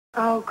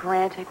Oh,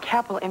 granted,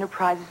 Capital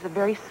Enterprise is a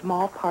very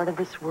small part of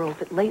this world,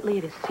 but lately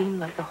it has seemed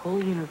like the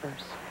whole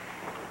universe.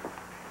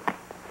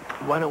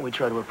 Why don't we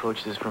try to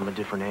approach this from a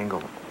different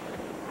angle?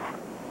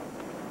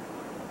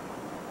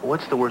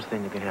 What's the worst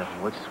thing that can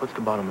happen? What's the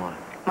bottom line?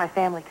 My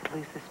family could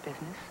lose this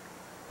business.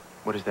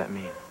 What does that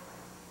mean?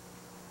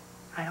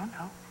 I don't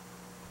know.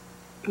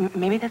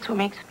 Maybe that's what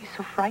makes me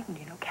so frightened,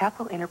 you know.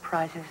 Capital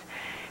Enterprises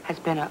has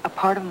been a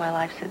part of my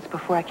life since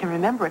before I can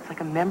remember. It's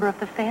like a member of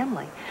the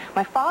family.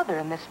 My father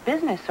and this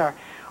business are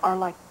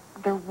like,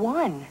 they're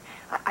one.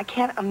 I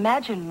can't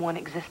imagine one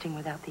existing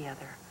without the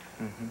other.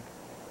 Mm-hmm.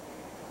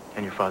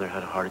 And your father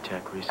had a heart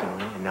attack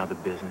recently, and now the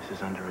business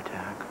is under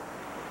attack.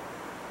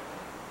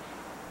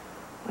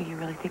 Well, you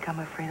really think I'm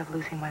afraid of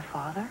losing my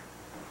father?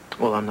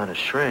 Well, I'm not a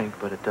shrink,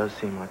 but it does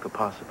seem like a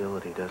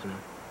possibility, doesn't it?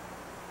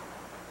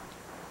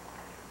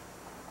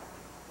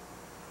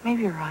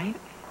 Maybe you're right.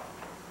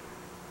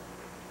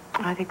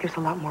 I think there's a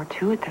lot more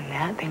to it than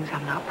that, things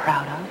I'm not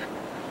proud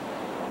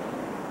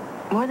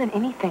of. More than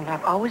anything,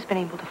 I've always been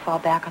able to fall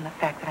back on the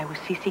fact that I was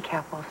C.C.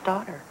 Capwell's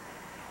daughter.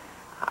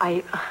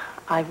 I'm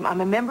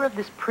a member of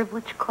this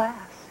privileged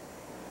class.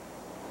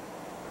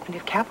 And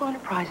if Capital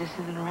Enterprises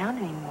isn't around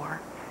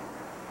anymore,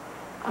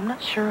 I'm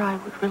not sure I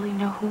would really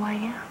know who I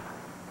am.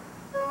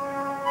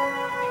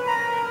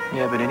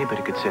 Yeah, but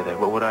anybody could say that.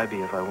 What would I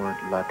be if I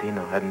weren't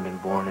Latino, hadn't been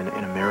born in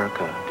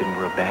America, didn't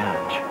wear a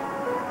badge?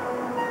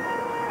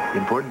 The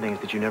important thing is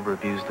that you never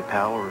abused the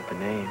power of the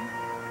name.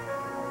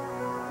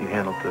 You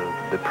handled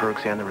the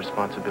perks and the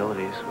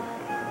responsibilities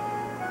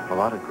with a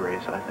lot of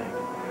grace, I think.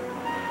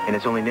 And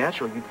it's only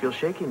natural you'd feel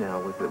shaky now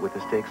with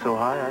the stakes so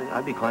high.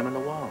 I'd be climbing the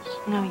walls.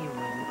 No, you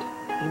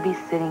wouldn't. You'd be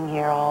sitting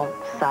here all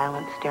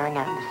silent, staring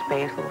out into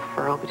space, a little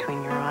furrow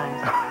between your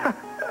eyes.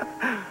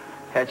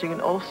 Hatching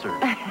an ulcer.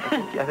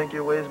 I think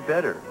your way is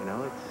better, you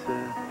know. It's,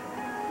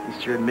 at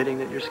least you're admitting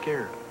that you're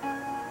scared.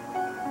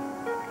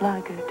 A lot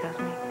of good it does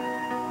me.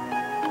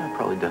 It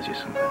probably does you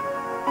some good.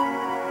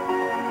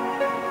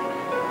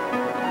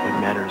 What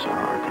matters are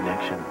our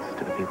connections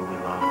to the people we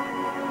love.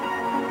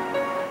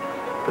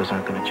 Those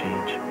aren't going to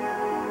change.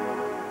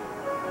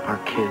 Our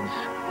kids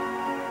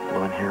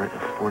will inherit a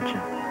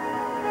fortune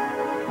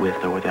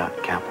with or without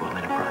Capwell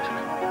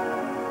Enterprises.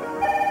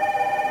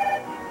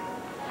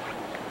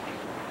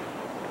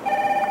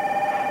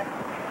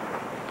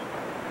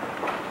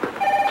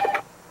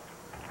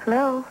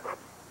 Hello?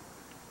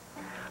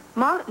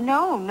 Mom?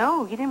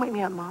 No, you didn't wake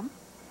me up, Mom.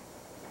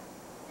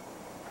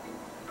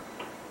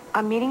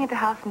 I'm meeting at the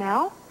house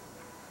now?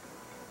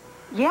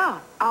 Yeah,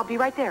 I'll be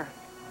right there.